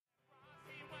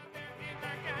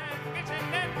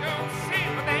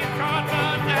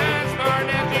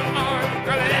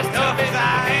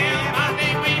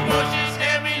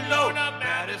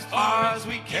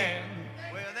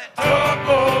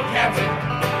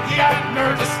You got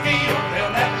nerves of steel,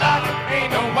 well, that lock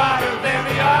ain't no wider than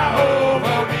the eye of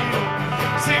a needle.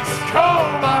 6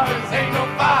 cold bars ain't no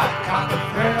 5 cotton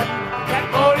thread.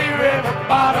 That muddy river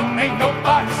bottom ain't no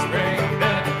box spring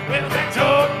bed. Well, that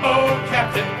tugboat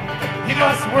captain, he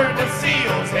just worked the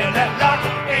seals, and that lock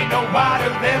ain't no wider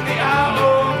than the eye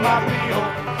of my wheel.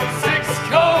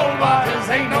 6 cold bars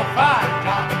ain't no 5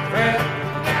 cotton thread.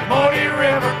 That muddy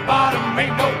river bottom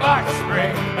ain't no box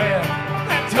spring bed.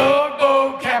 That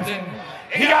tugboat captain,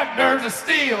 he got nerves of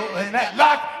steel, and that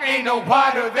lock ain't no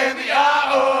wider than the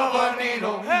eye of a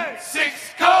needle.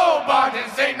 6 cold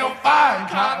barges ain't no fine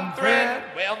cotton thread.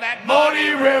 Well, that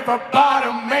muddy river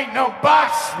bottom ain't no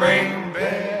box spring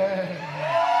bed.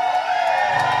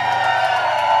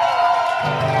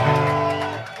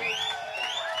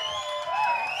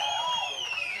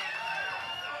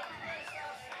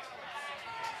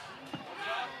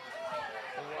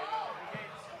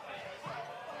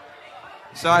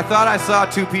 So I thought I saw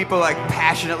 2 people like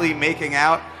passionately making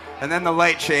out, and then the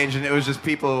light changed and it was just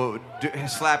people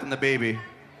slapping the baby.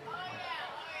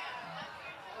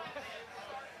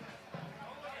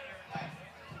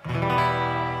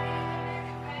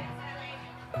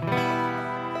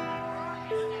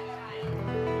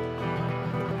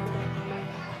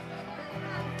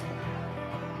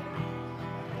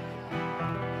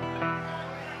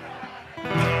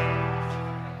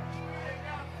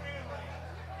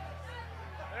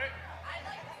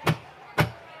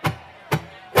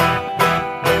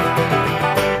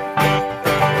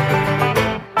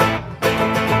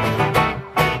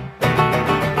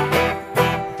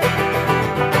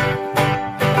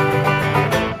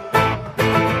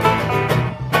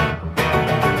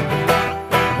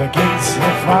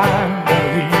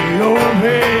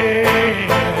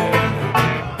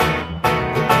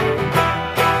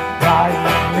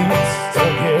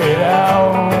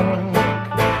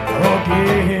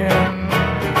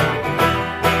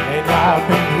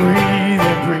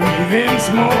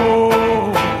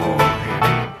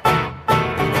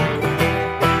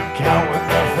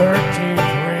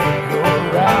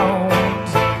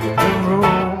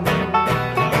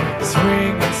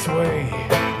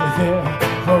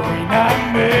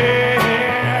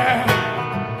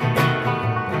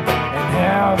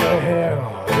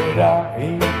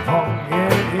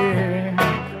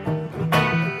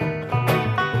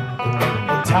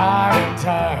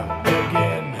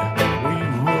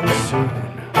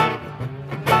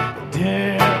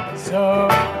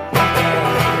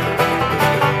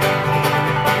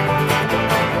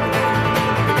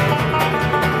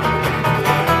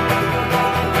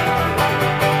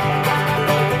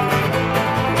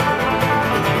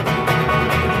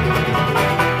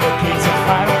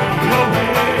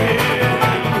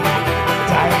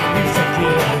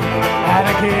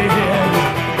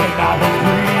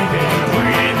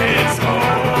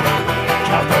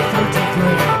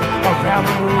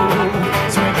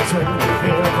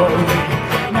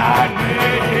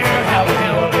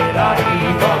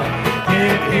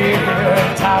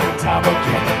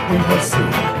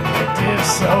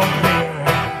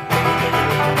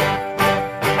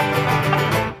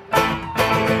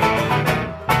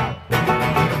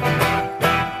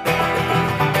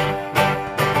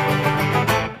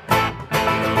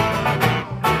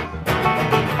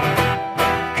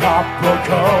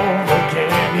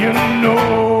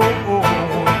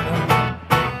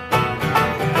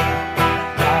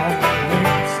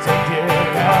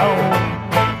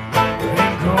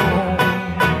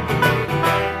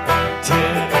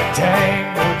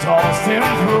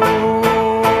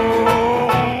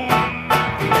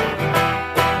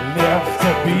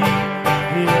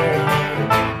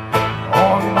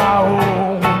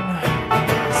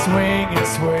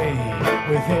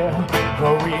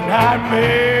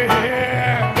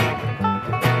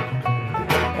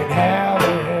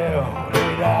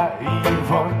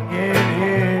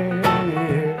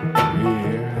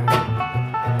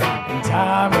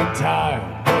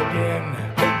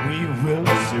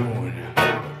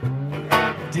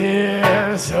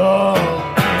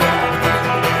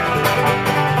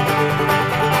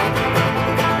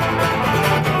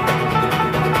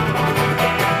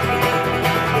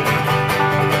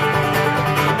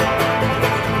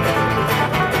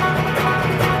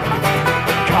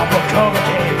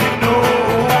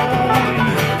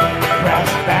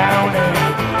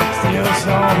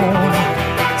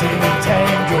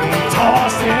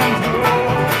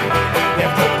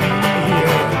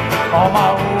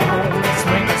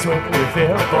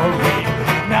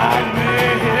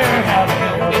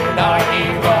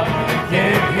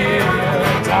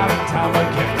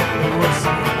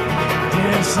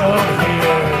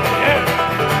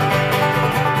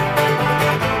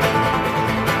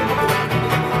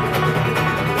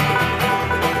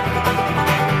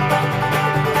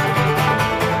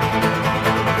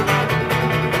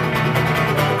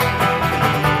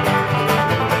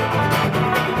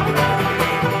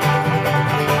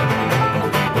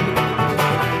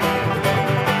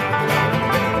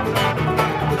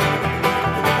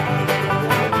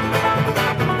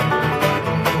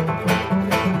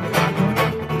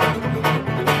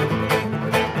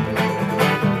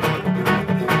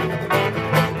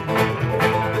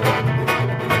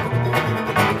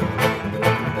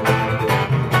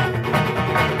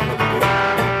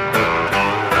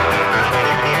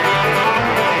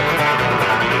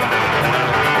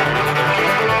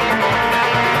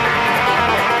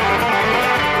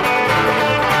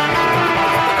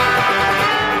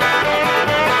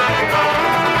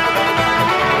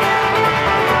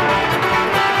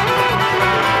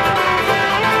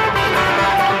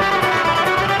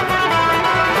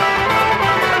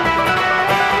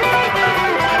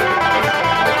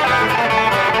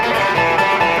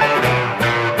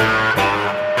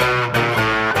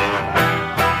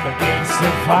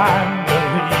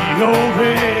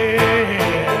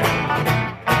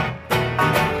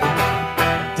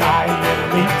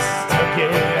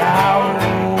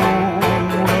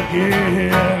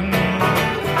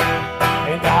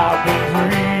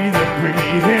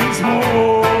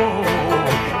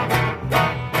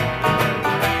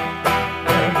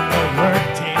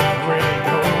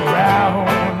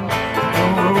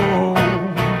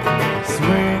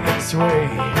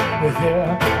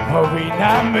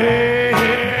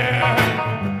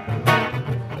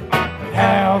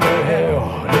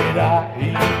 I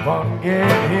even get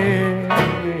here.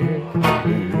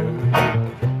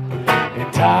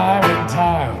 And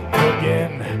time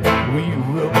again, we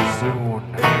will soon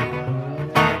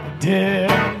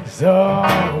disappear.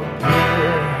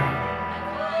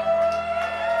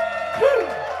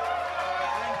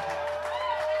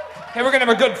 Hey, we're gonna have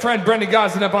our good friend Brendan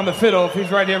Gosden up on the fiddle. If he's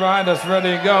right here behind us,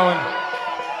 ready to go. And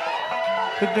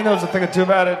I think he knows a thing or two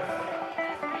about it.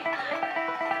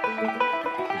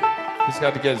 He's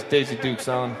got to get his Daisy Dukes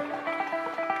on.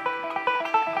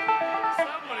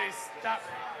 Somebody stop.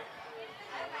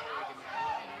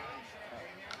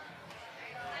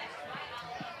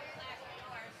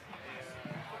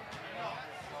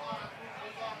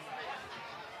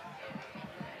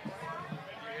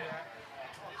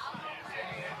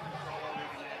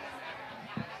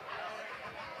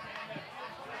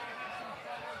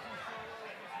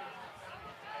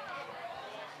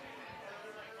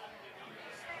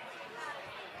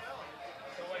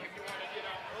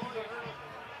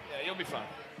 Yeah, you'll be fine.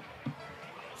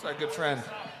 It's our good friend.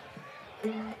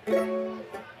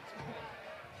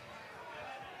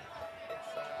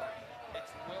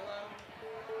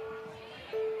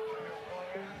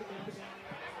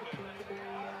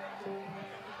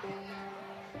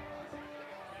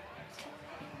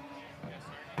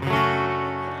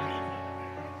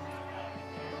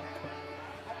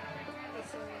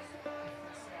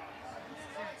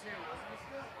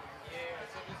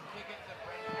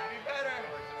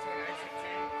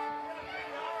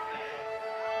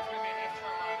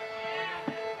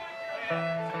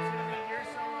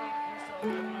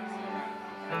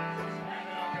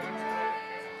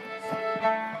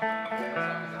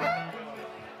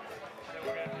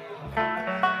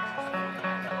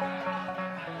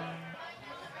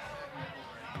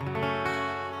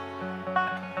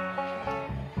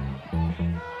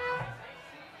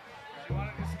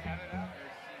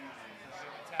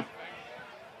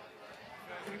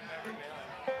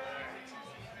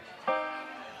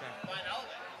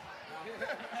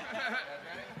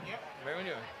 Right when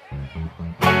you're.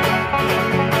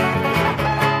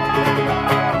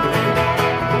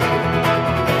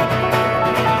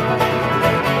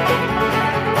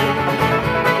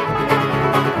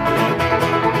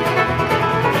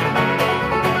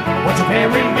 Won't you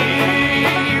bury me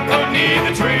beneath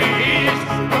the trees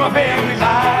where my family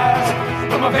lies,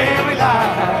 where my family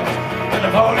lies, and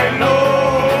I'm falling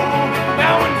low,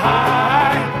 mountain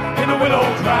high, in a willow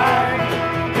cry,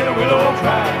 in a willow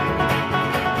cry.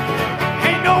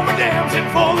 Ain't no redemption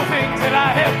for the things that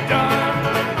I have done.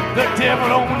 The devil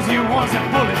owns you once and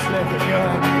bullets left the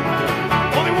gun.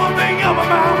 Only one thing on my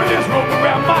mind with this rope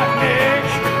around my neck.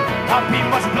 I'd be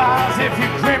much obliged if you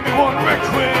grant me one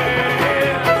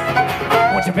request.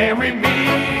 Won't you bury me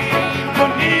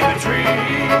beneath the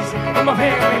trees where my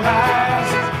family lies,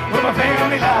 where my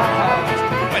family lies,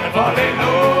 when the valley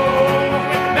low,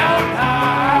 mountain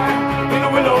high, in a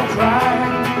willow cry,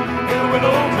 in a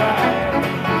willow cry.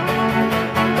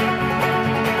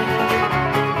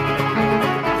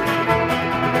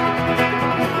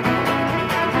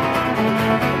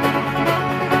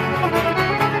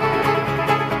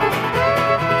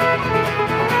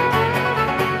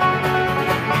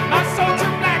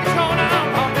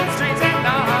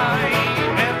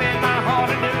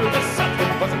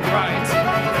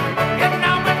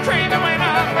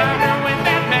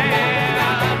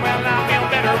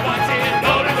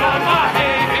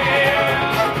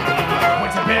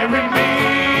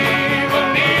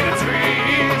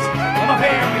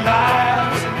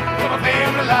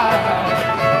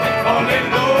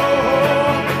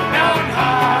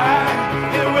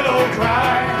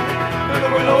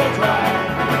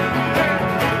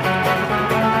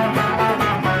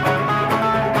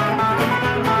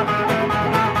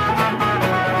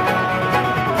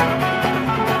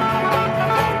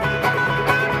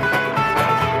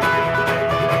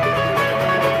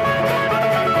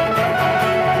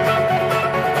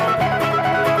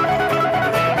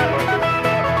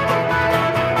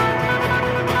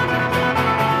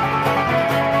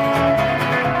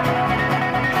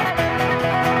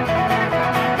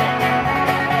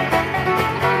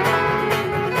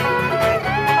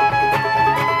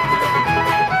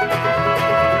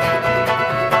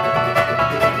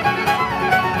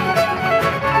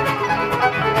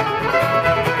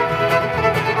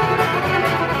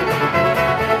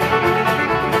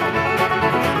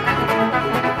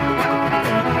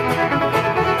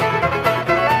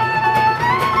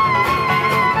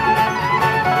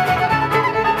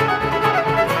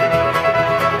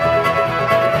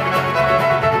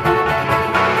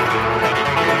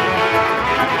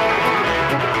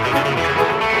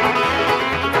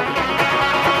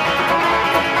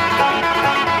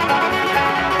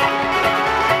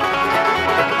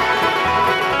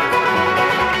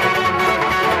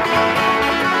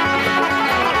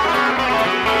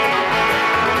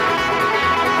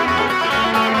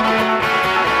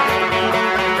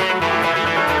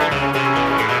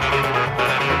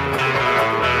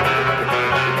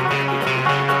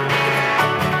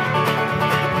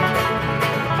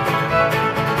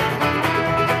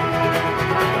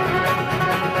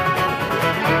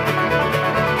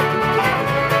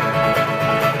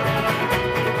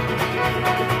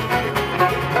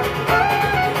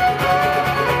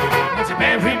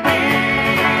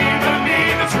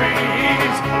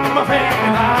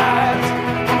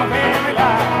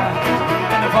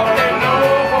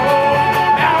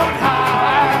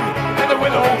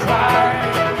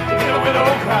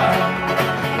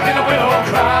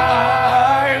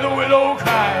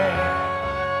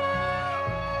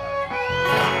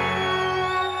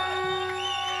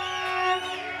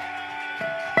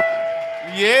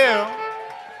 Yeah.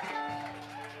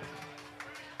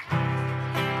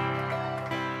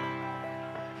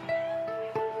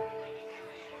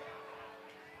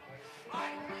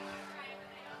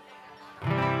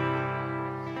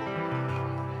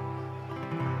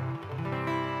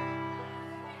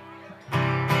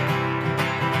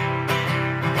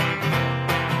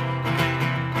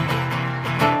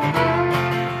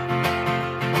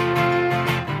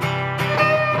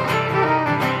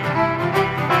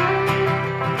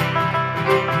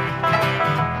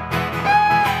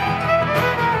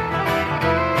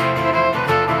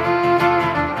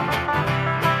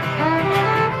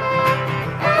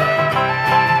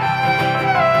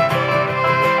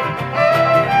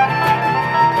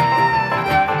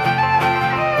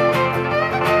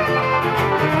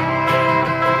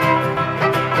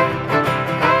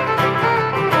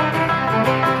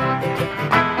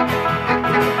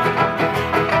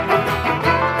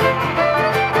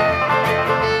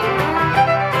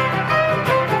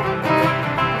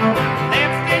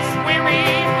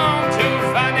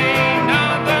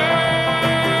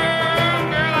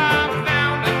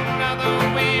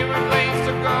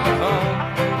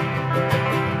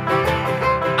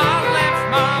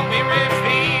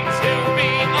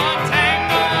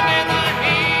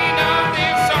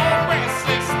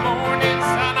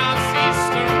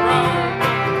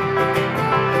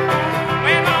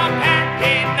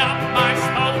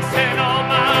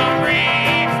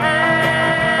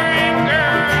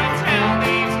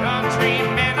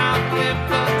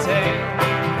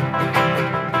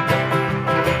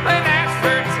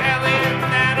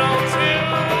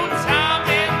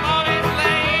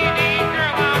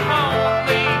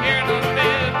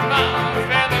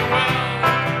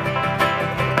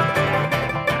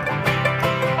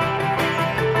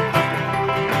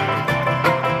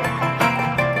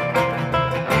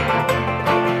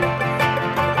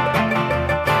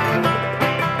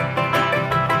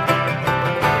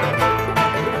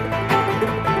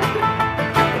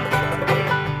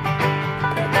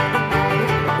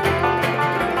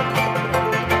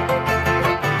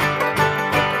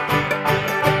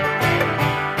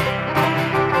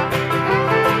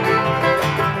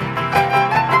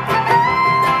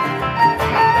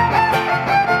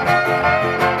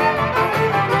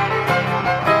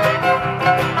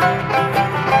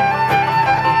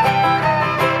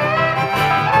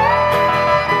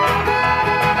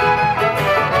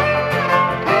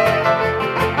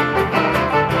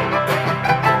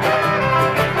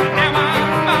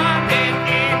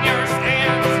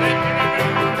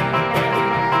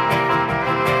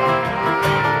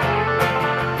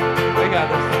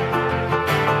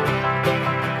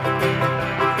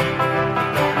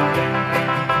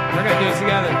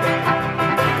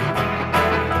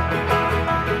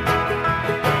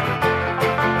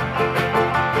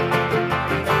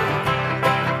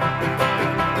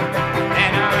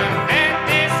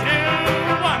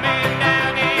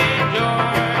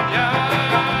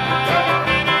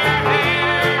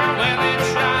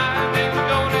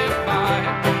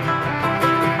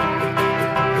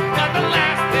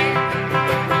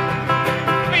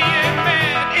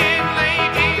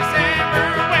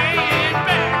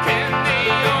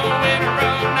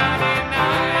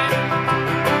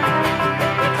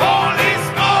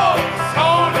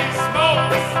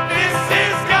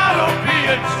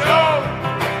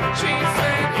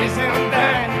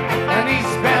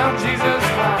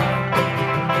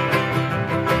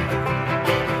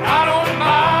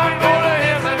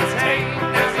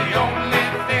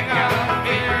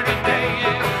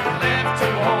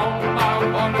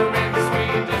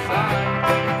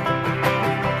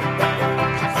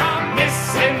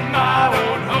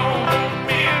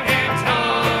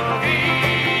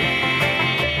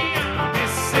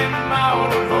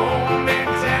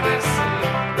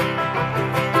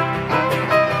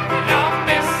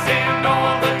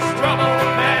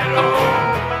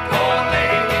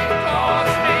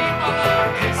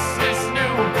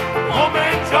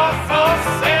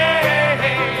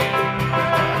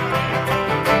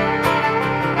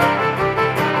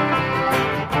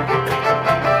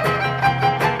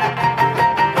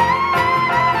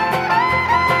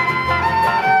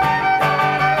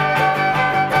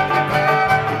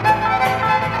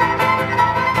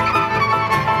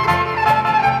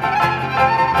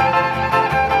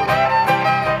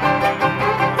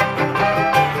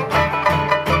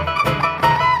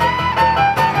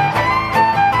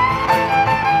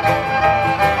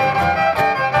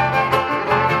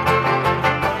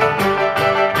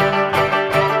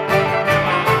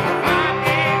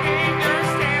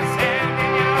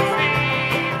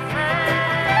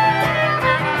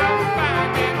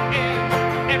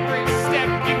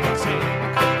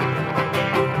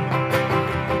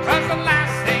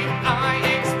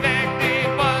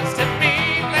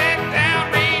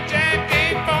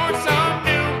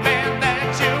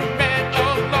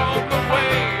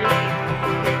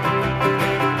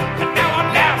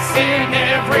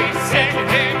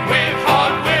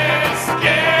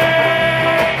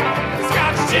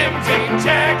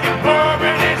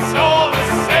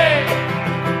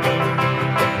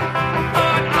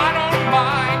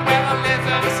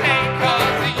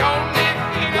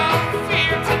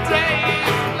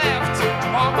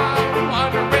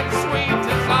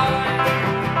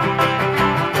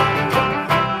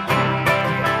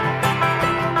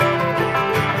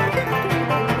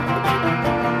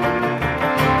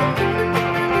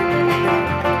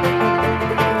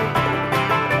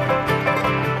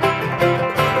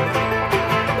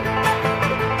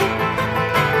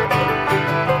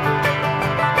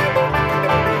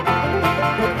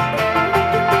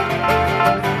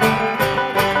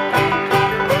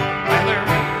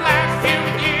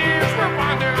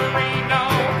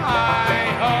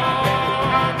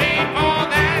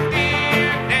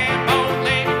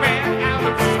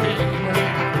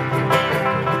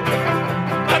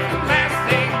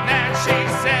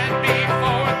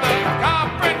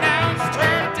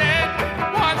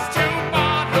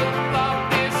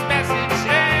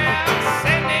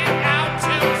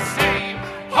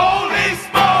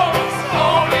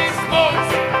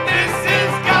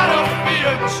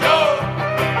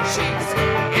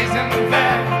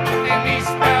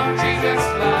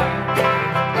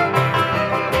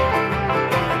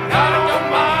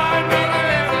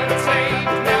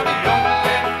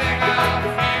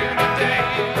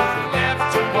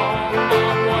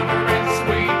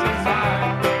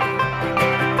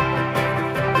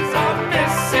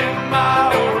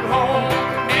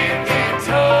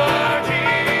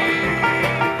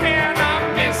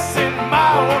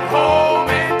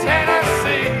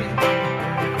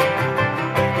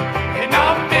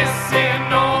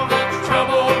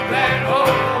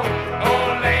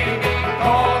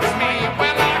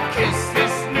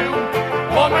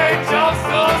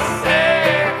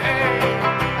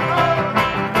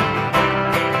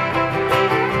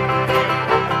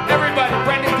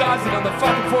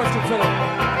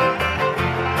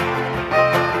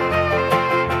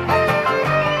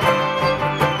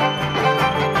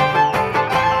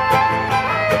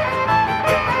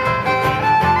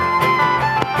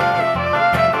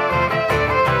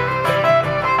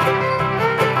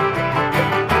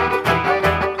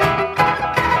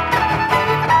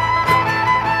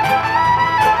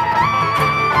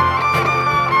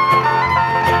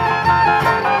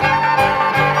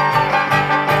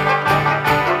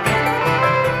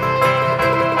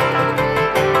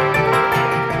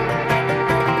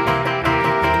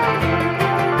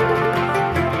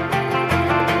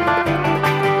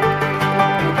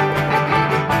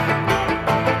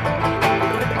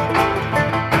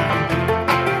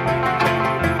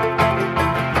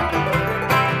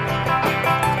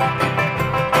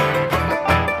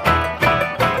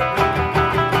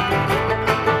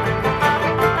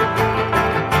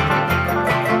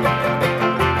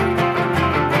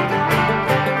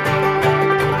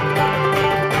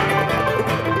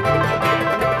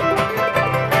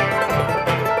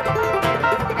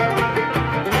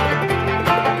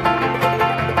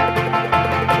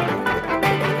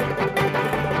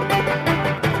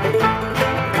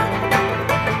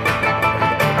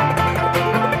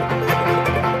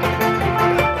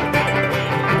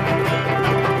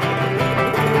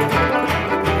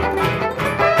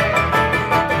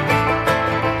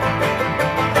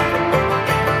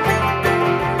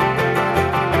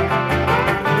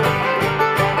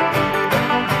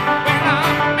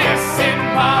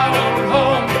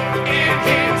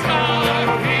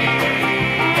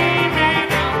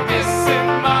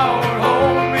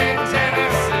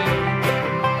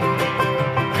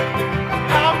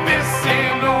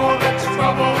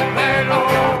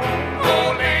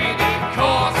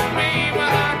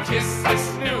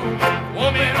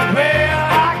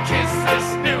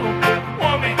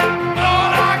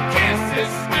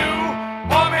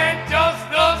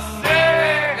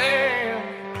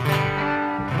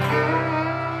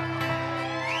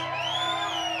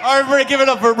 Everybody give it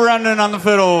up for Brendan on the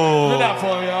fiddle. Give it up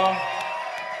for him, y'all.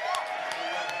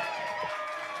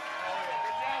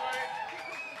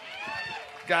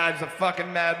 Guy's a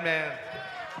fucking madman.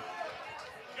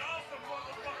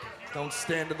 Don't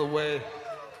stand in the way.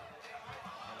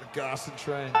 The Gosson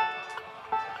train.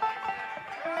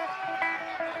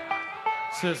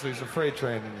 Seriously, he's a freight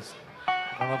train.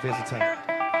 I don't know if he has a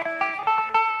tank.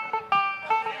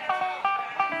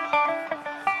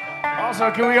 Also,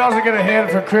 can we also get a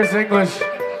hand for Chris English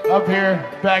up here,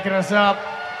 backing us up?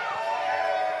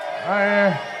 Right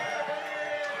here.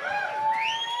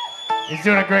 He's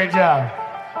doing a great job.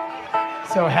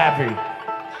 So happy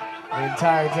the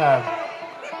entire time.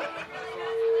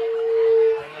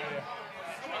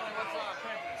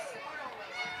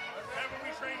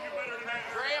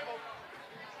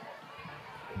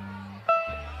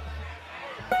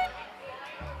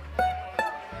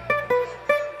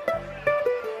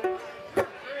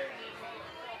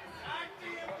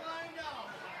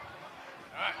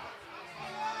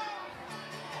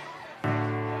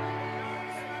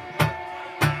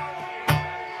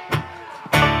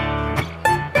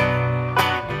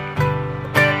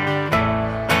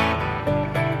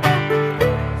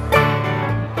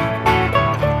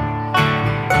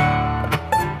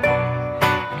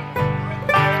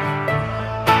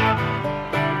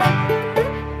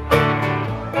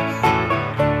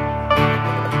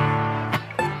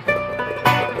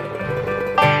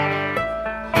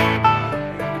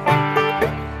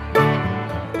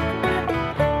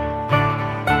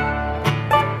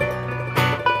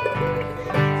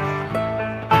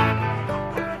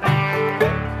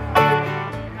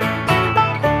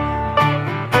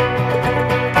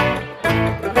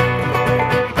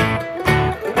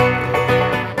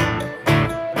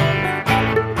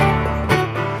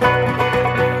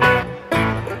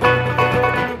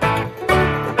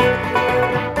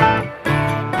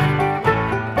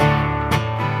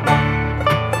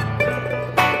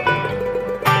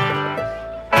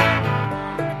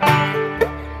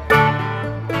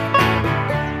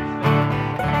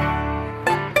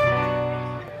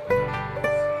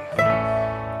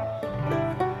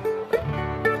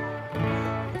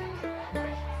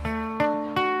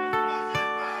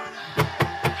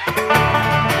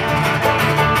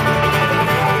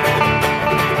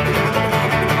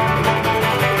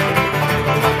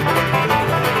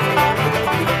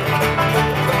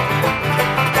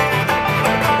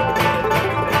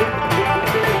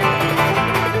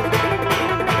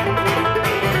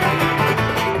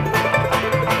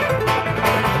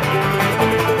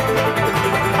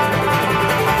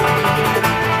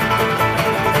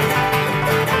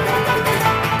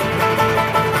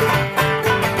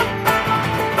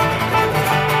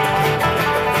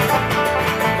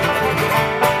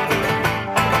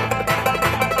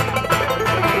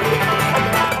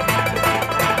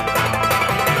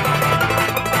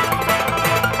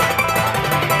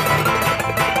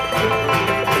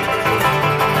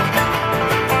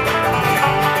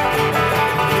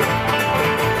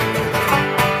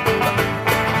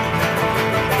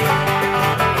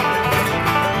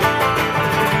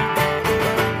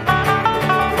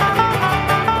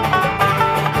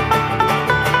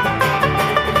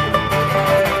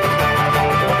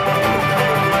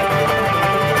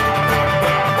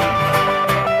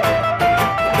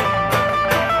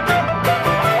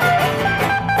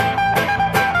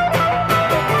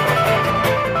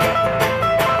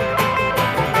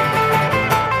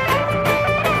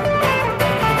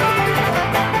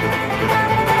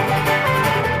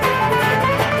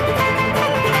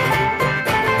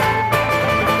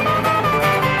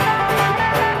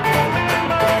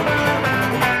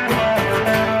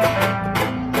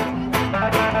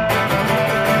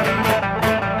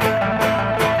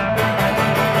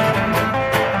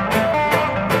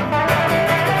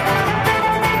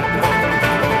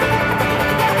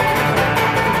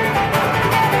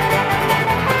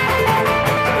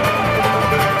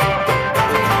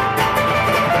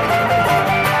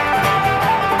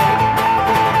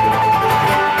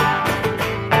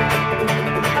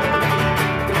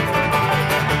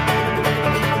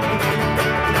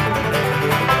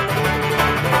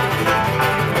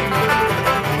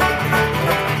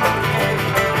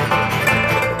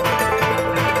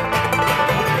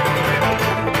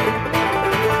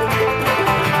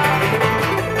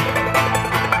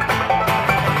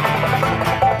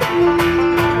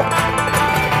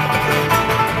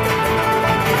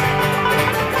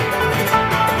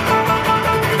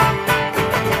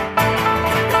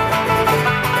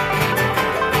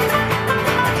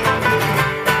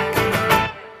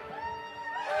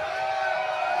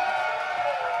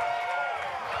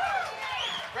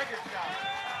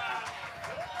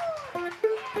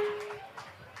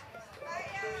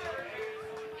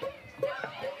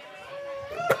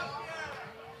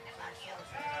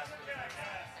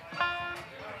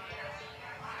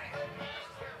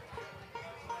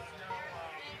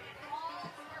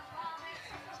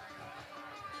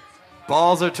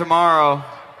 Balls are tomorrow.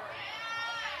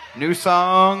 New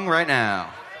song right now.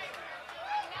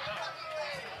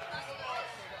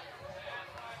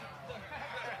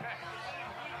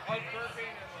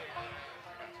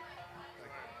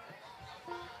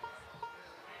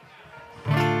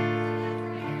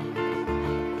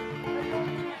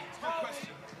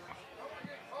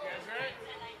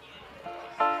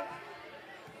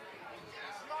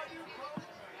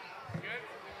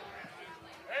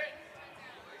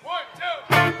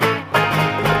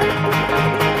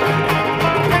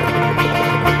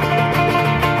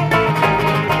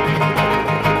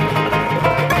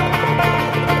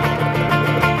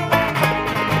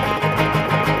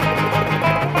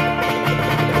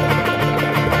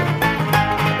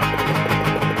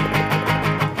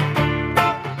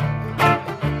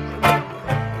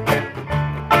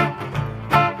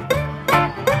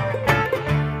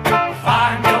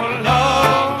 Find your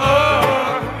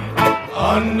lover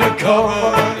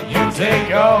undercover. You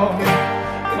take all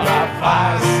my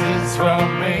vices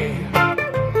from me.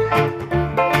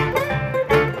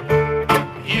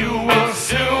 You will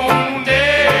soon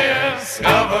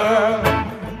discover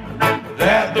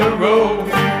that the road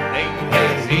ain't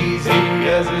as easy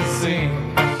as it seems.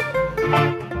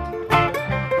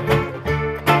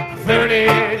 30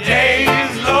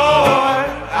 days, Lord,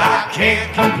 I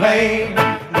can't complain.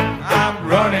 I'm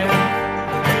running,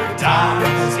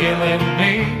 time's killing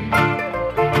me.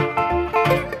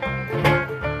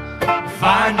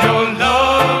 Find your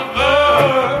lover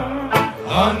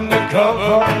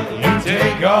undercover. You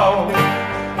take all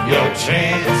your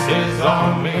chances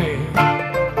on me.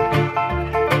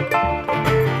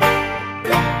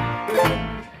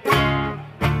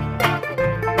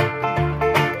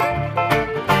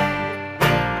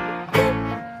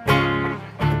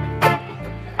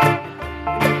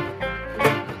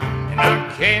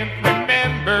 Can't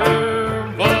remember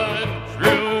what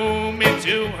drew me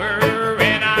to her,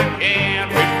 and I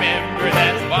can't remember,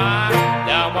 that's why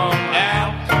I walked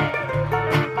out.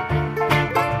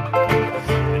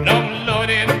 No, Lord,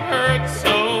 it hurts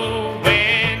so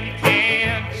when you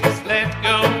can't just let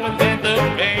go and let the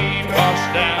pain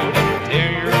wash down and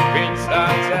tear your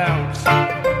insides out.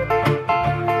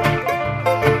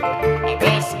 I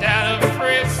bust out of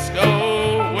Frisco,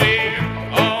 where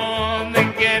on the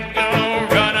get-go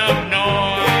run up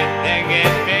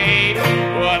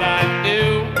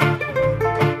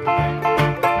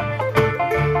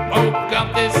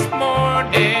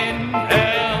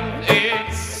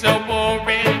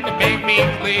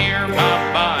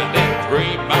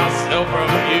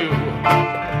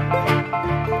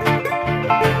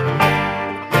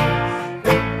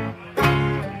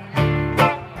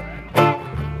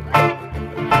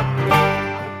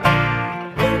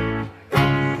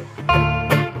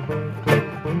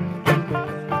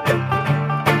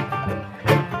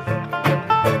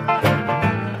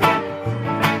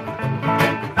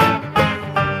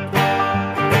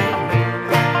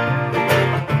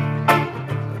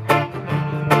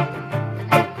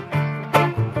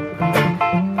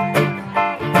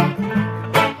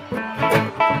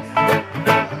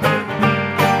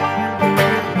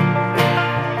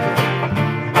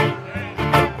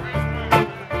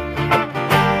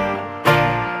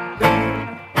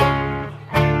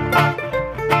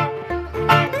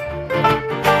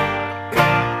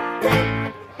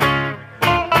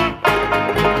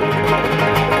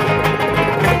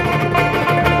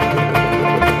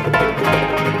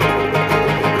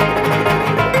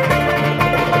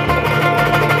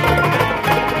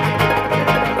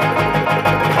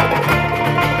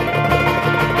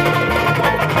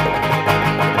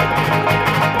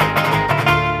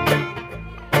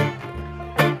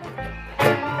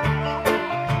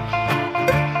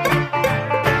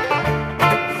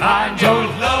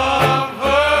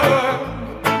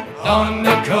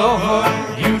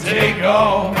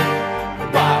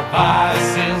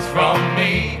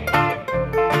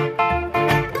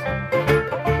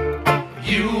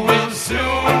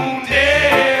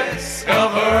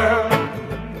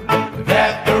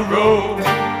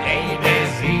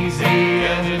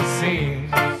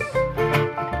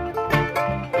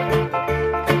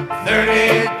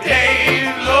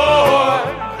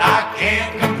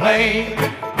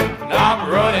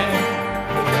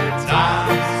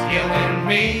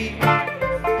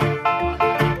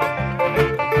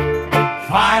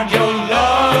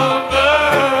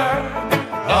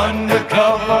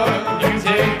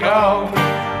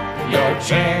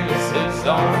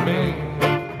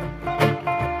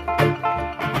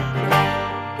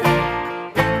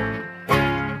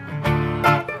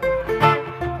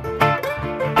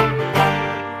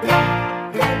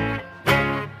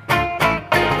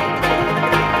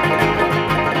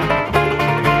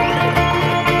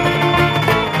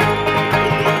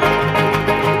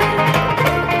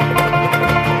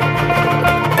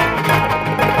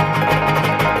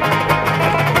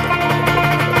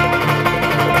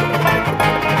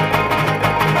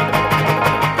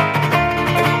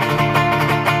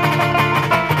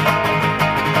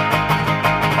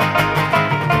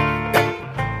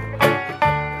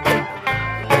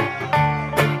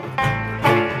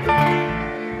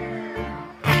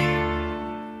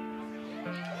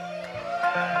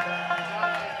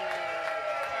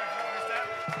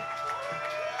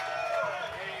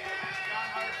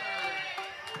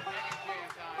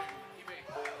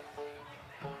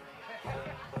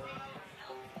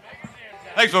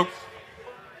Thanks, folks.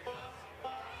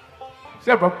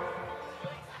 Simple.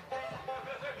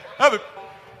 Have it.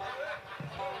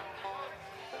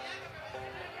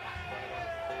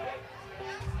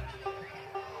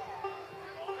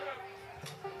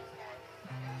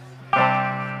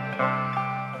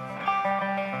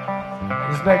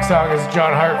 This next song is a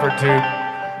John Hartford tune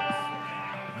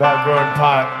about growing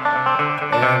pot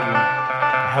and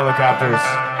helicopters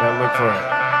that look for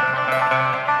it.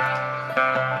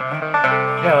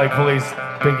 Yeah, like police,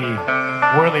 piggy,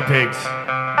 whirly pigs.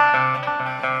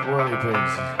 Whirly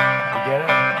pigs. You get it?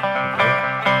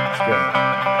 Yeah. It's good.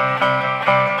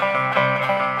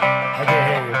 I can't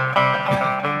hear you.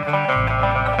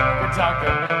 Good talk,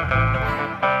 though.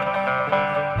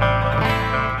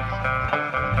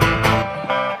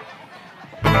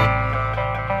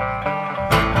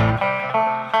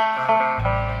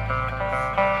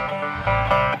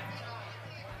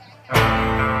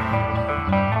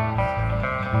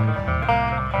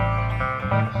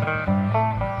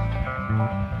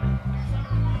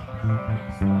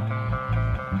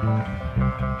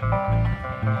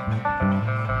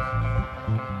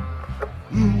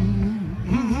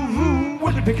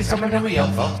 When the pig is coming and we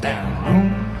all fall down.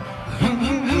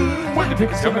 When the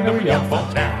pig is coming and we all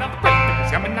fall down. Now the pig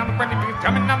is coming, now the pig is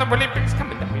coming, now the pig is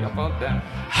coming and we all fall down.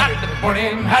 Had it in the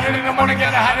morning, had it in the morning,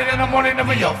 and I had it in the morning and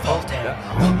we all fall down.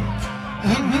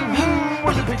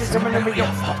 When the pig is coming and we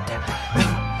all fall down.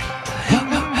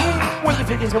 When the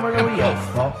pig is coming and we all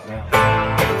fall down.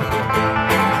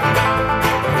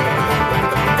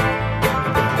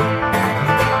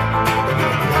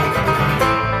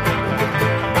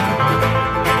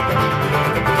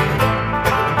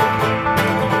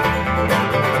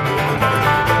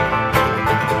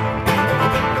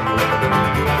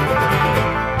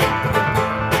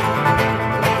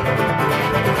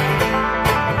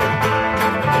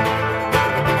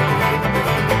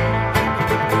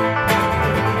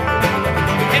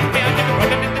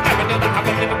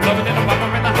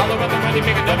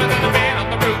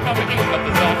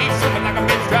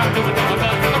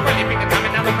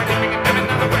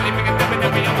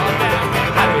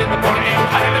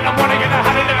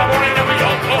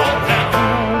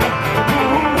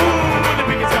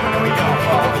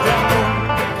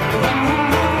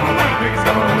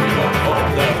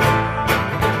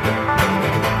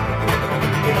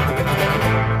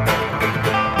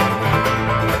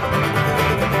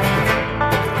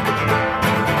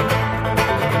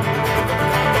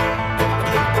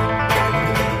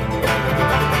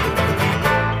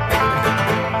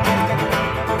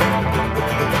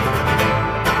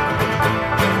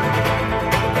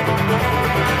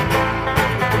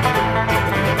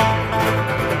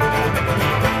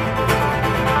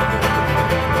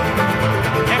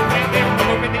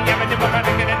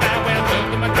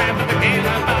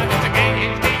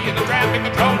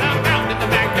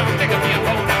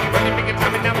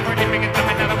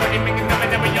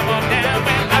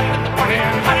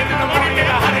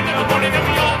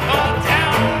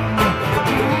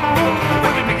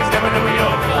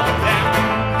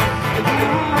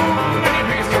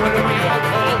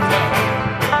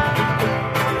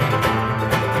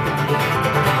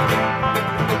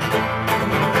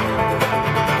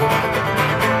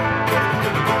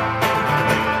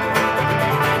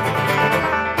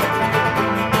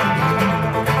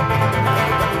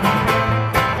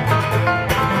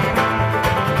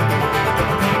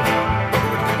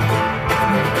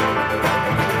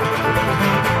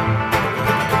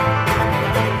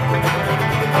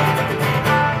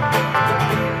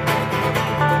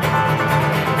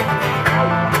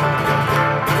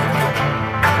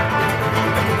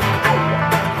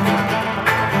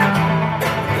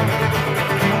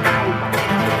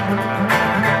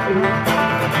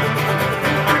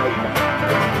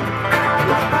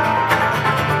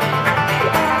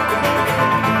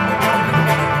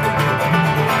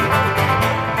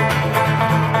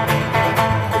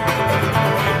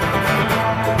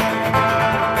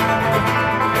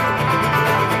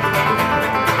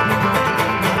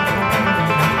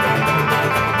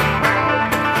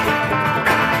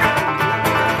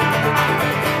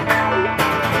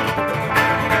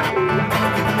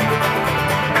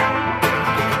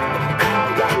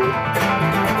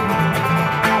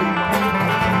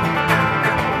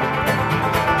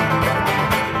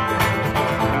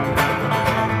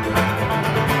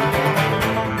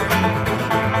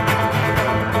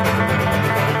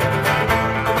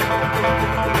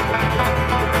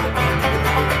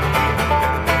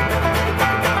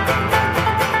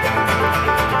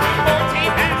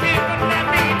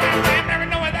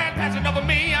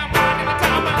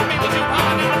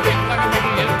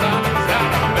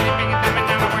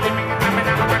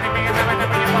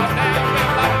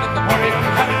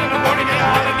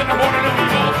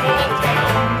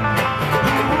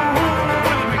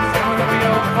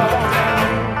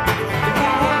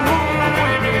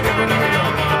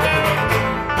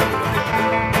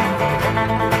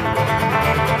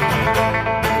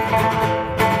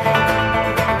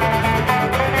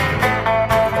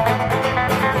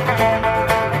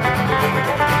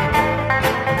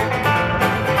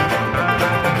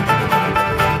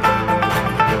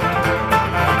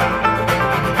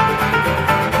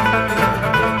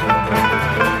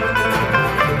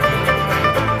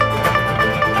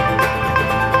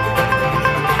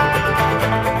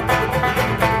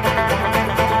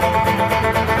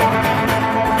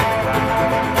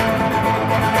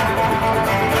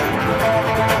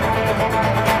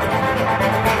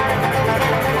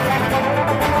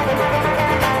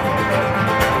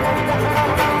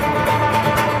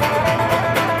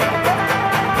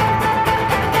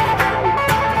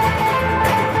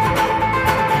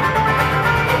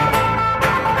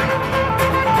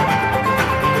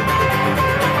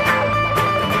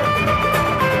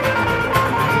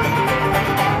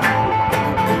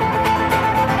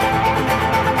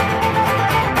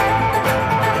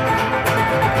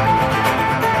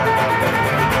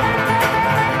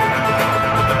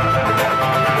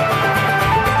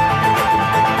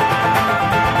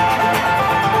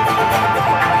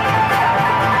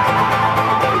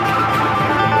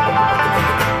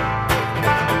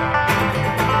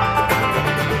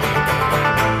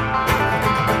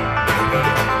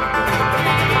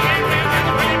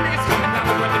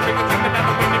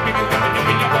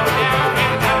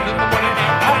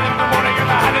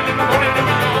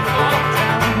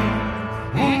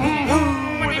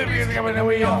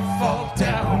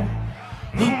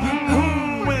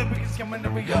 coming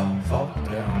and we all fall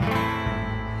down.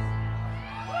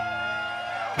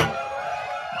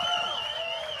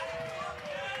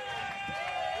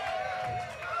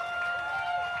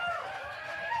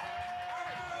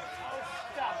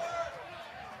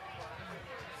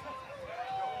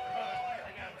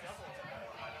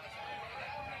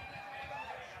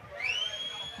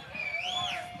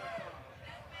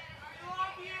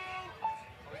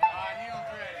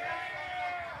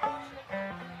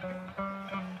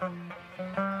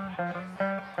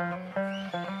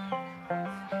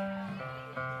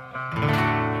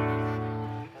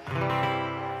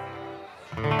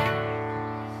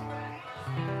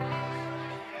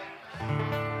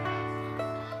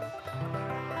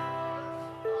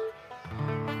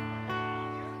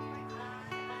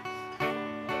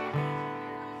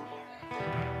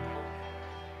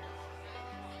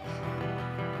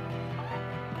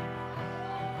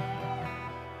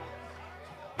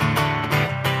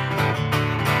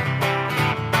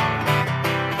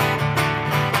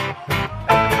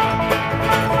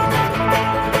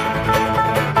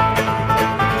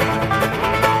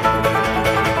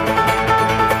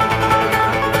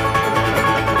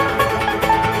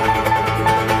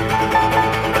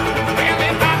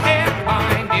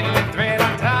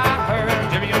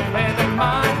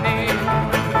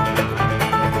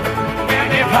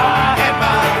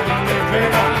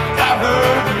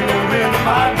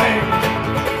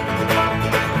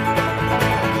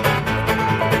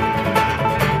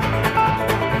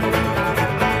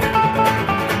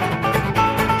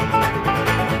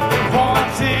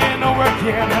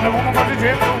 And I won't go to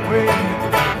drift away.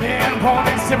 Then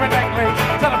pony sipping that lake,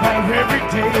 tell about every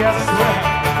day, I swear.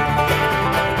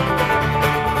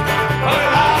 Well,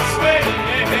 I swear,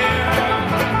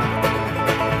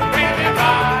 really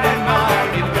by and by,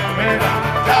 you look better.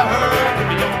 I heard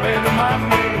you look better my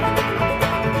name.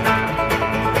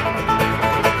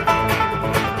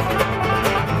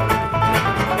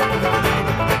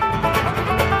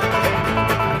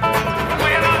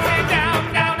 When I say down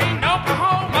in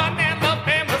Oklahoma,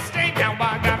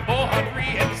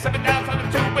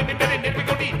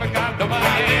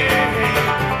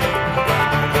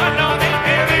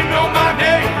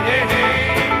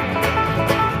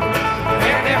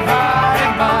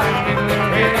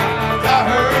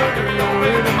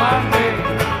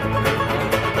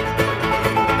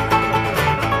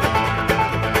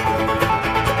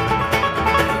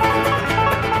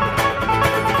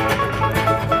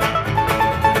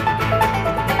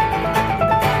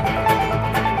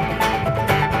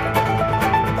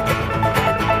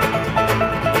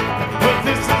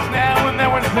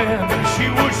 she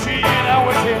was she and I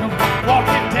was him,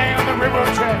 walking down the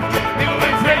railroad track, nearly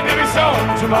afraid to be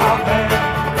sold to my bed.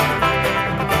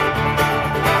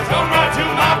 Sold right to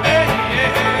my bed,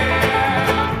 yeah.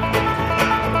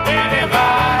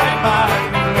 Anybody might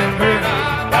be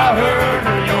I heard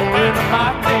her, you're in my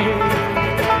name.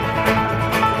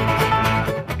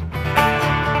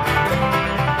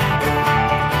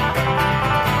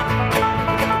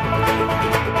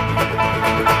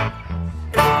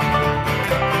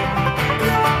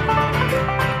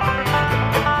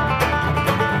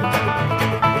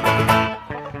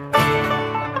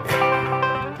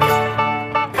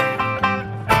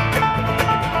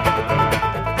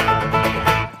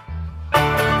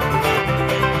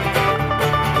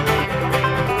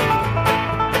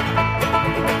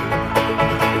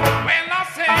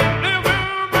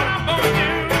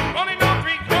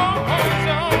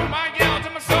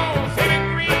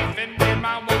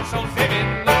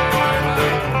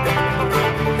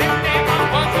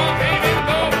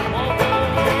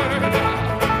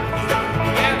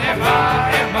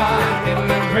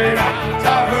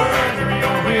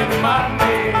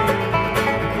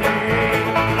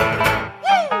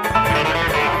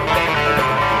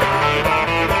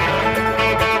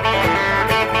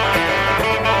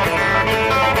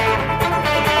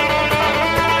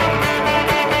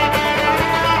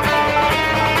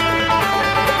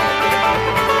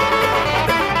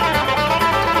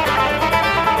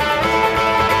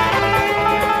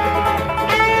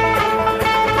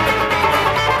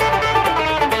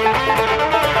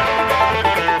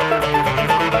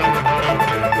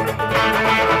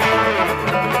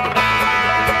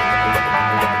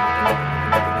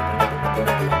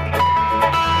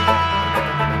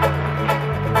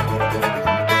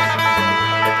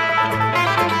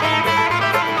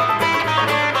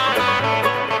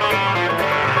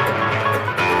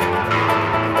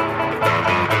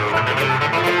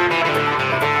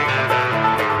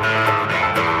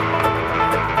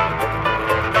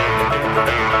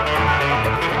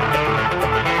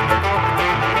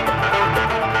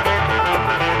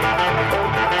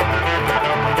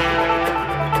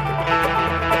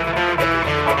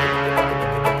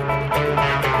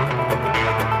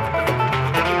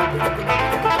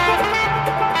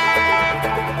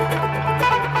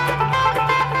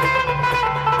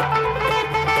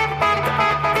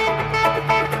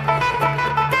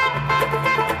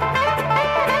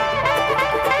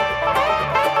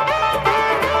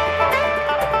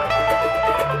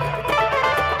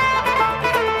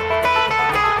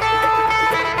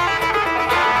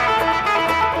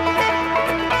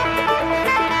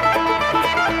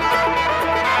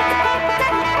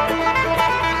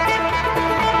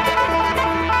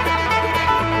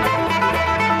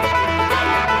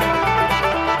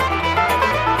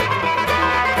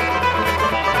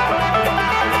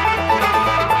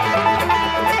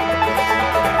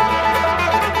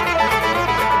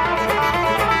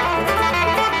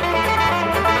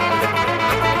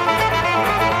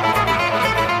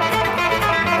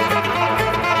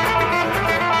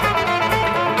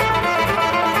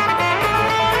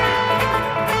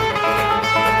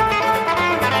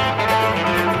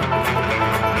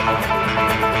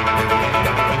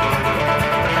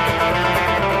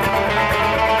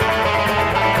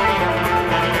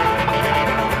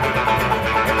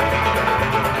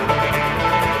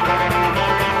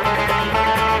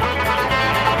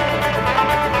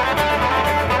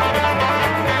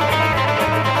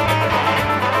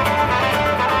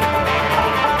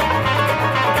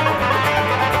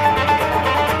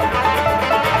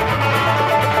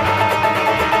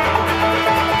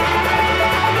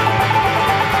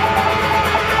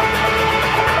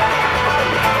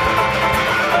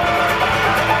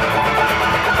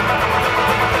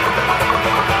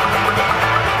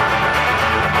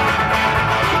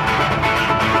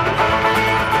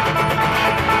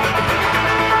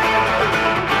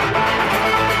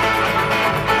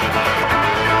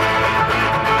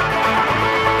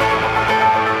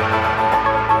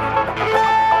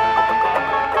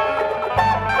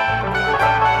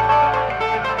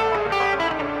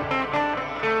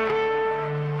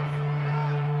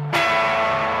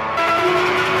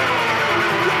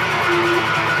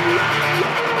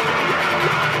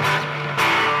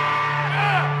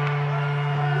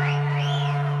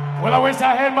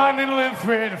 First I had my needle and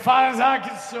thread, fine as I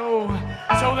could sew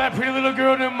that pretty little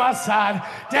girl to my side.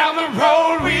 Down the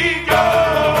road we go.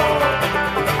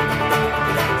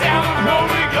 Down the road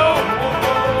we go.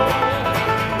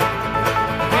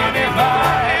 And if I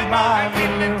had my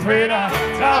needle and thread,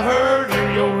 I heard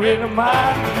you're in my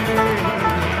head.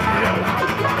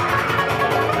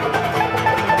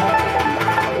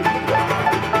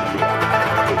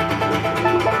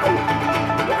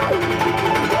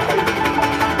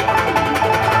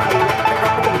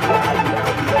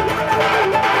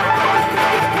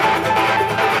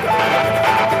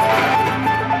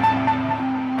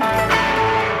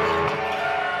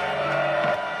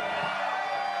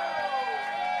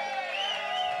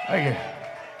 Thank you.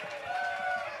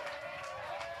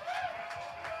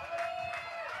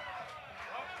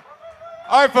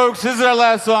 All right, folks, this is our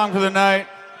last song for the night.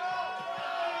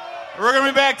 We're going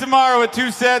to be back tomorrow with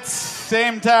 2 sets,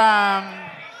 same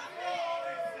time.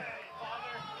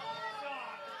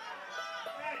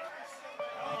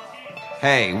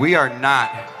 Hey, we are not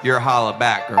your holla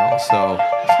back girl, so.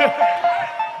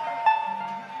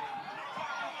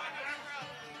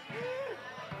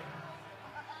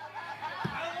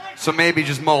 So maybe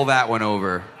just mull that one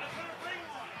over.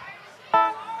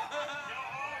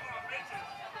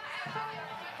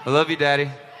 I love you,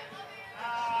 Daddy.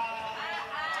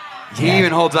 He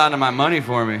even holds on to my money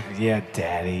for me. Yeah,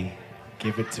 Daddy.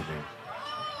 Give it to me.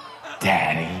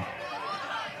 Daddy.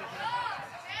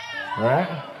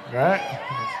 Right?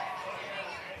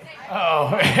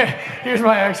 Oh, here's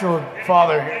my actual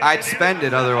father. I'd spend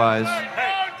it otherwise.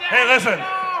 Hey, listen.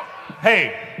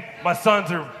 Hey, my sons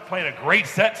are playing a great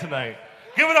set tonight.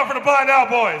 Give it up for the Blind Out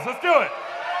Boys. Let's do it.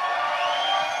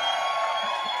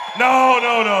 No.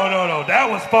 That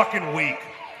was fucking weak.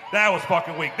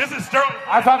 This is Sterling.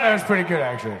 I thought that was pretty good,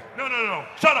 actually. No.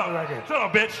 Shut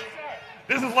up, bitch.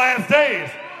 This is Last Days.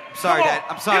 I'm sorry, Dad.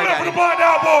 I'm sorry, Give it up Daddy. for the Blind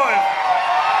Out Boys.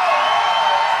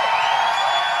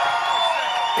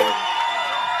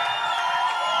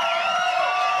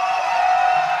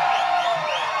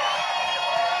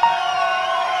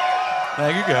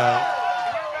 Thank you, guys.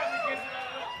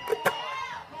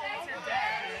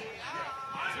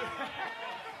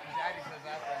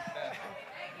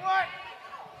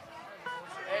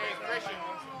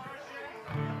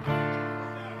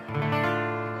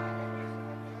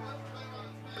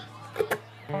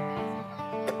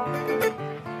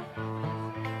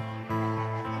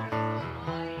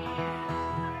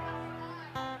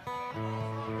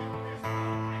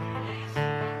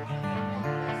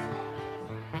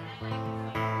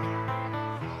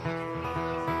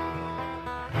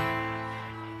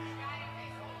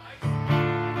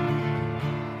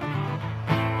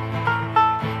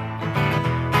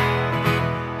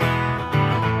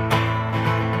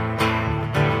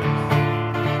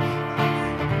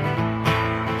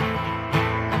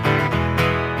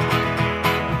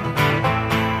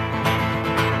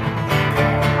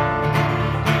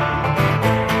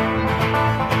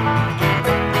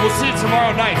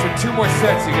 Tomorrow night for 2 more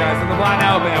sets, you guys, in the Blind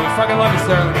Owl Band. We fucking love you,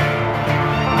 Sterling.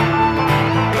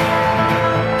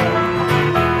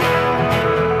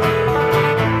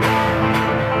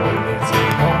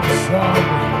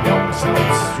 Don't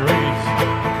sound straight.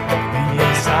 The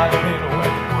excitement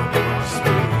when one was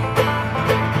straight.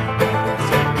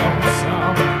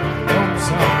 Don't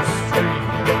sound straight.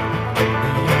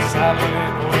 The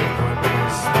excitement when one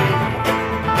was straight.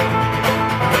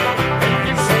 You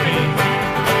can see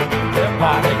their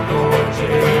body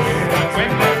gorgeous. When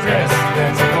they're dressed,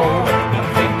 let's go.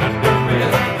 Nothing under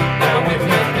it. Now if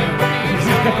you knew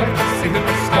music, sing the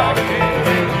stockings.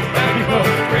 You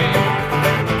were free.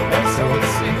 And so it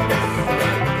seems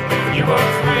you were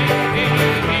free.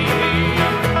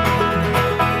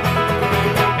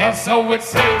 And so it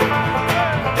seems.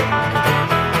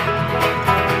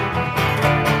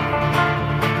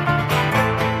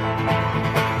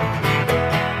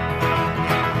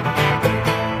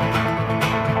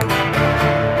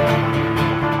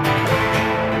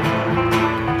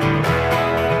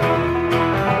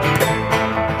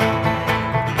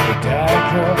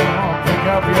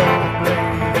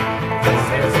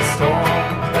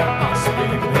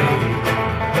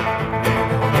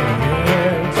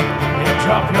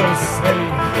 Drop your safe.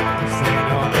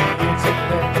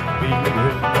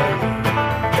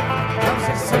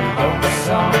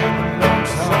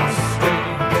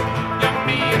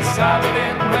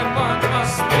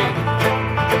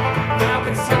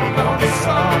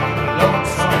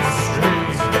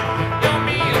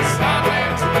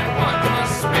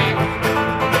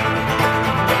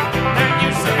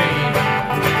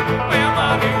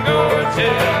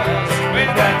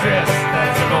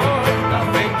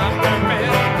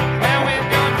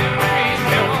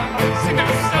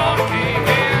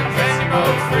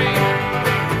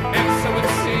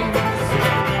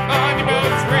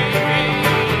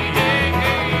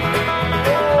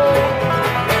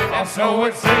 so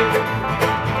it seems.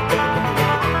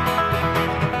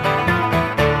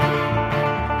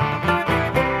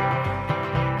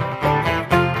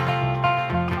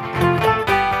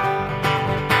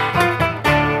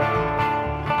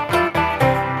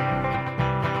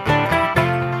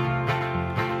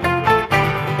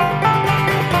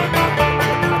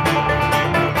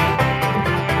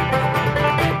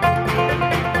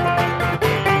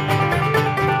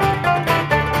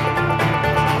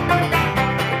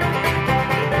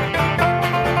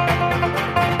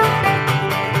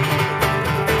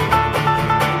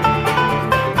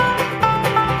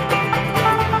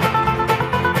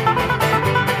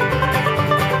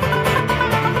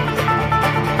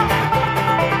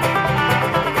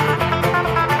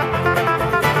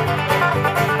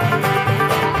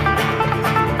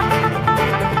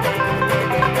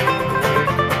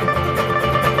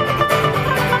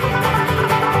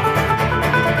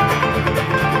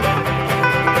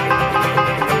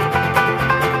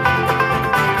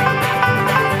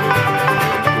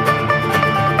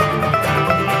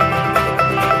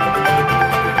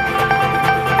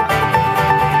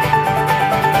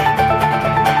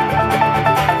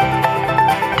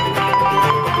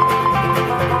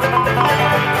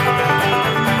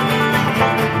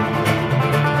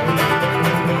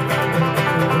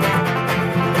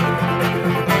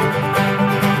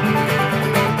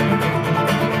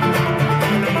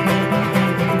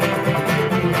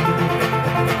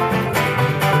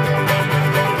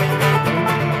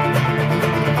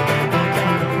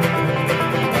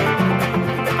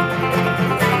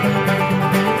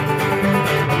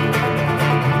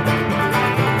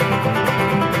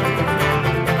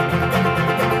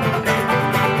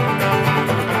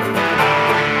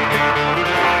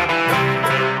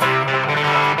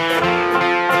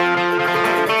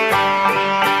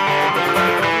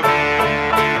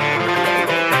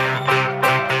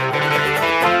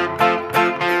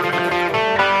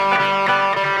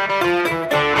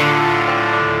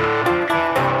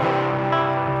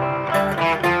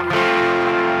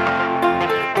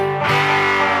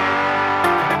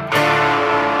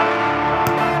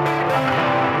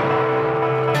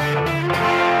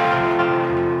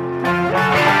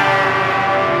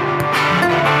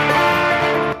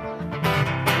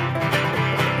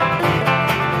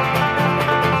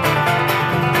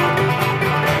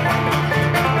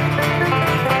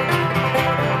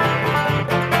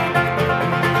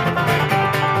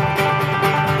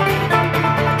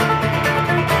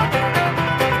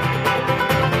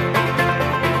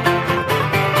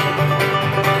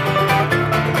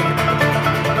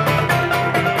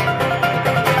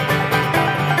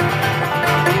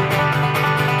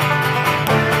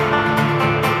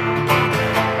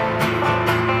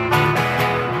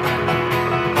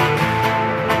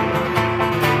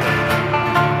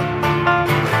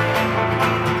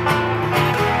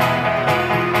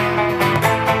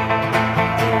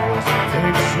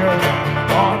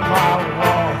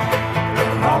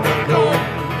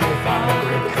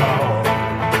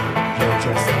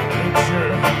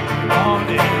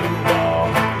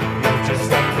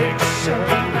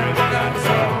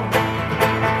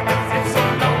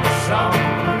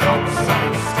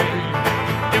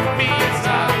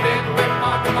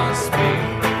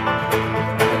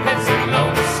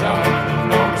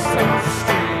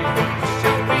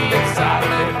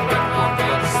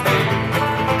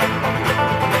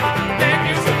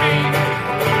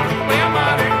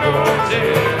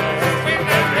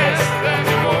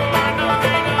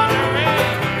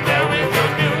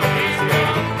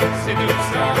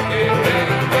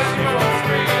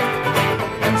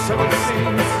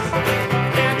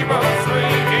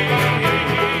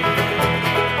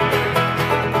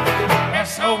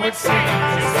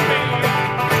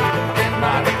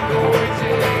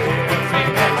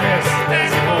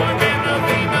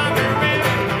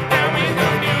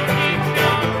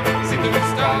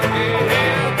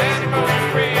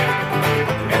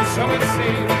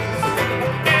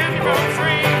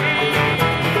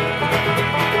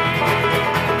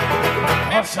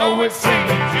 So it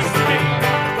seems just to me.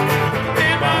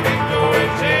 Everybody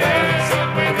gorgeous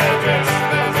with a dress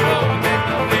that's long and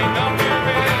nothing on your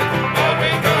head. All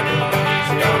we gonna do is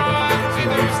go on to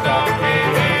the stocking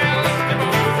hills and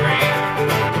move free.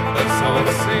 But so it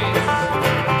seems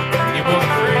you were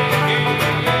free.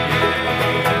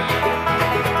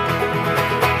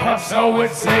 So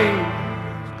it seems.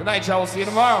 Good night, y'all. We'll see you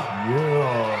tomorrow.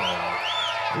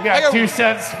 Yeah. We got 2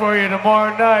 cents for you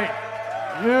tomorrow night.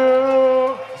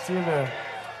 Yeah. See you there.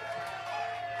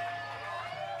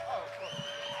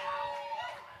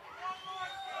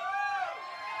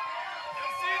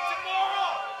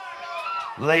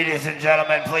 Ladies and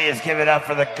gentlemen, please give it up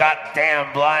for the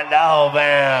goddamn Blind Owl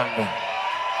Band.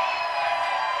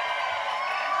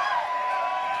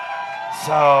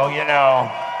 So, you know,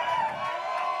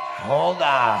 hold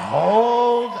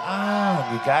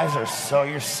on. You guys are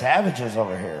you're savages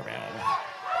over here, man.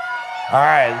 All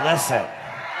right, listen.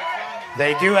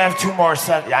 They do have 2 more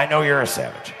sets. I know you're a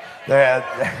savage.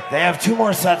 They have 2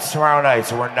 more sets tomorrow night,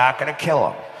 so we're not going to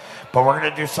kill them. But we're going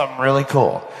to do something really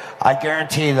cool. I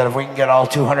guarantee that if we can get all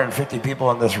 250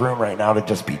 people in this room right now to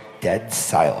just be dead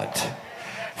silent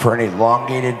for an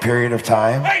elongated period of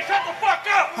time, Hey, shut the fuck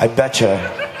up! I bet you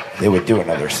they would do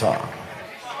another song.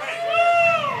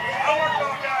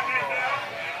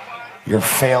 You're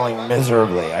failing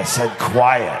miserably. I said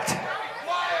quiet.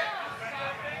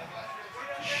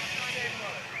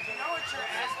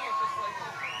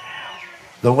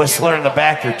 The whistler in the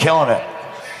back, you're killing it.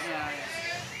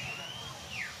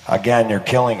 Again, you're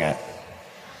killing it.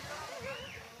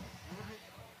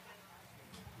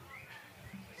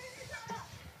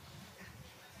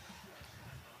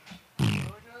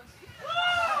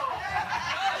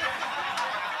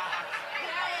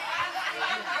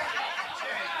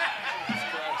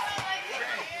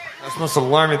 That's the most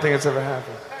alarming thing that's ever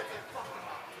happened.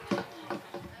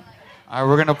 All right,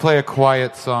 we're gonna play a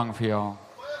quiet song for y'all.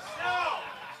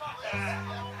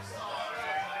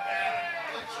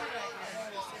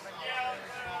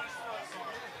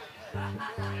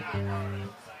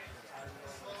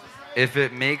 If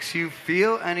it makes you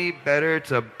feel any better,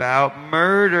 it's about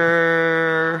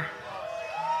murder.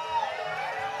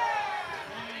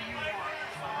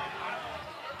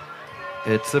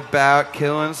 It's about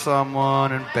killing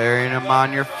someone and burying them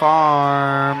on your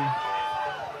farm.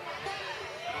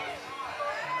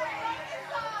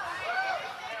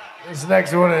 This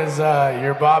next one is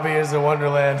Your Bobby is a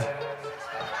Wonderland.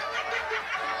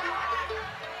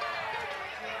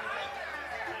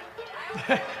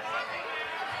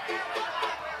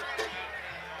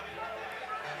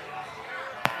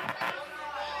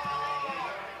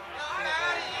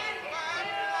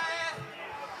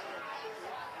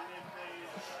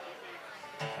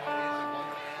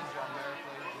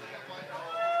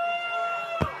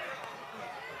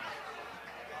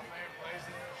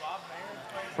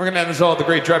 We're going to have this all at the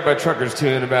Great Drive-By Truckers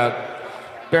tune about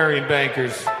burying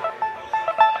bankers.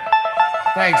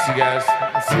 Thanks, you guys.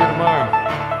 I'll see you tomorrow.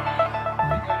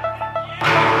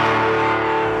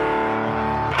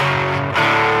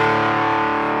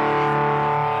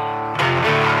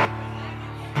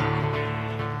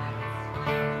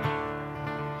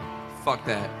 Fuck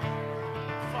that.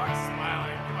 Fuck smiling.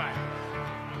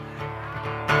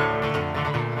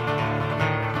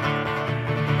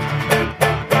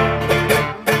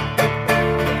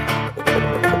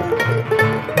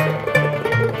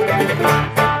 Goodbye.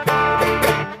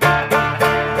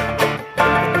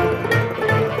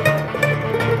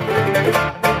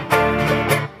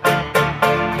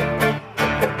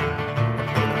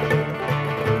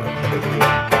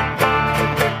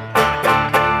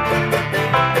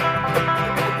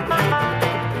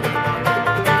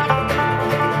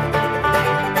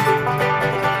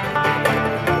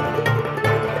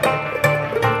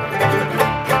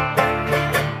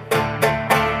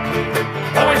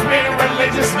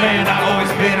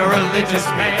 Religious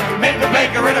man, made the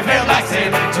baker in a field like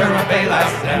Santa and turn my bay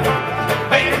lights down.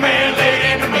 Baker man laid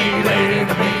into me, laid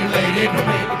into me, laid into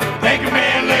me. Baker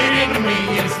man laid into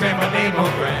me and spent my name on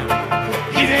ground.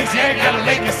 He didn't say I got a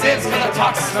lake of sense, but I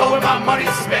talk slow and my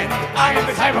money's spent. I am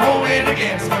the type of hold in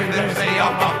again, so there's a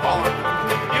on my farm.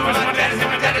 You was my daddy,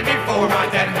 my daddy before, my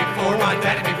daddy before, my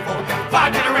daddy before.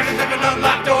 5 generations in an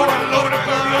unlocked door, unloaded a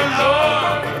burner,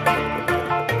 Lord.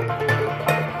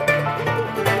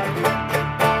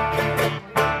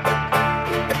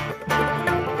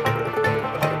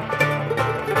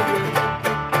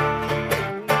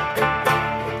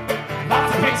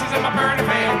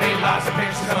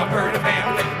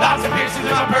 Lots of pictures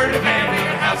of my birdie family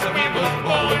and how some people was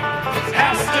born.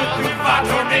 House stood through 5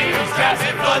 tornadoes, traps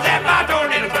and floods and 5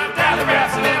 tornadoes. Down the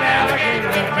rafts and an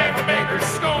alligator and a paper baker's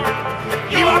scorn.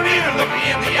 You won't even look me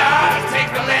in the eyes,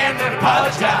 take the land and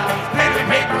apologize. Penny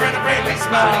paper and a friendly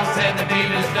smile said the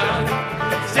deed is done.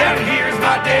 Standing here's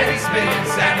my daddy spinning,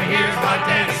 standing here's my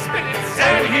daddy spinning,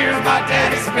 standing here's my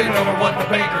daddy spinning over what the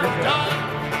baker's done.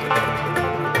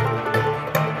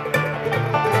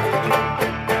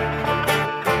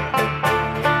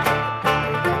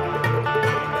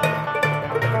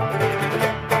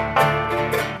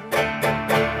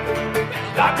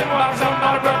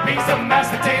 Some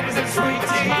mashed potatoes and sweet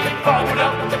tea. Followed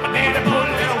up with the banana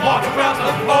pudding and a walk around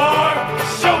the floor.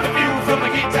 Show the view from the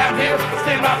Geektown Hill.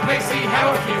 Stand by place, see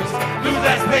how it feels. Lose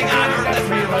that thing on earth, that's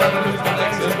real. Lose my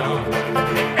legs.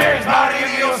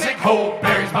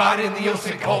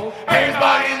 ocean cold. Bury his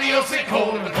body in the ocean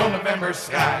cold in the cold November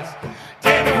skies.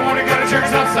 Damn if I wanna go to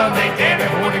church on Sunday. Damn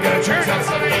if I wanna go to church on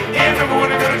Sunday. Damn if I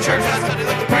wanna go to church on Sunday.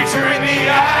 Look the preacher in the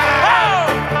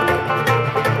eye.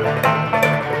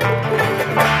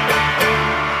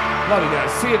 Love you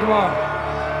guys. See you tomorrow.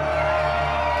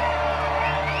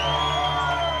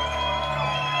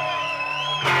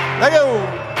 Let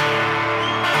go.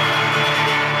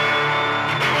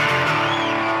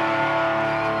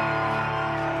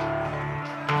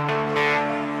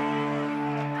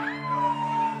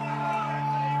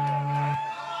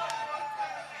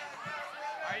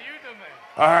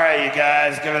 All right, you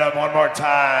guys, give it up one more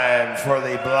time for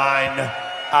the Blind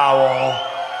Owl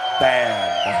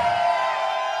Band.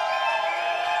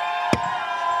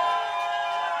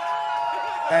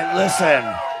 And listen,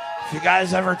 if you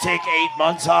guys ever take 8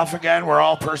 months off again, we're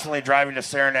all personally driving to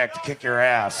Saranac to kick your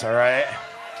ass, all right?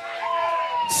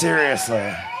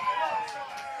 Seriously.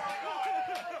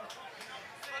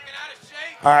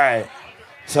 All right.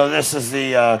 So this is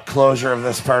the closure of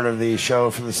this part of the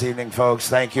show for this evening, folks.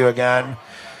 Thank you again.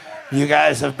 You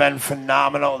guys have been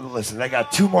phenomenal. Listen, they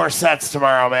got 2 more sets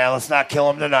tomorrow, man. Let's not kill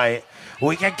them tonight.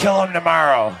 We can kill them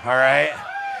tomorrow, all right?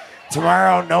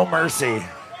 Tomorrow, no mercy.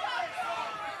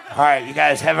 All right, you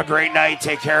guys have a great night.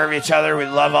 Take care of each other. We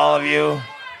love all of you.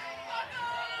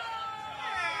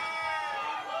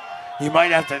 You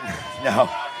might have to... No.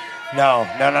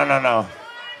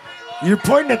 You're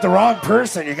pointing at the wrong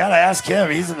person. You got to ask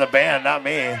him. He's in the band, not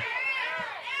me.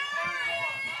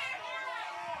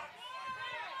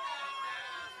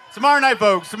 Tomorrow night,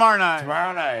 folks. Tomorrow night.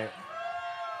 Tomorrow night.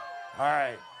 All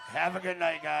right. Have a good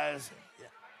night, guys.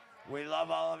 We love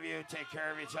all of you. Take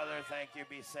care of each other. Thank you.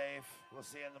 Be safe. We'll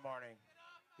see you in the morning.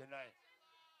 Good night.